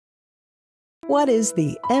What is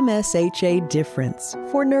the MSHA difference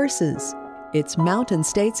for nurses? It's Mountain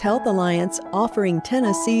States Health Alliance offering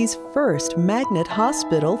Tennessee's first magnet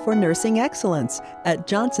hospital for nursing excellence at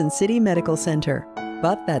Johnson City Medical Center.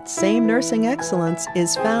 But that same nursing excellence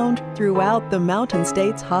is found throughout the Mountain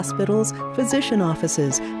States hospitals, physician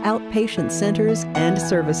offices, outpatient centers, and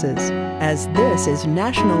services. As this is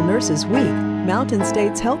National Nurses Week, Mountain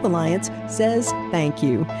States Health Alliance says thank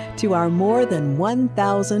you to our more than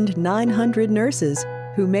 1,900 nurses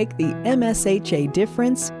who make the MSHA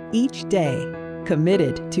difference each day,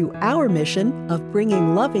 committed to our mission of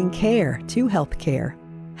bringing loving care to healthcare.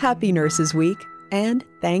 Happy Nurses Week, and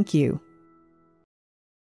thank you.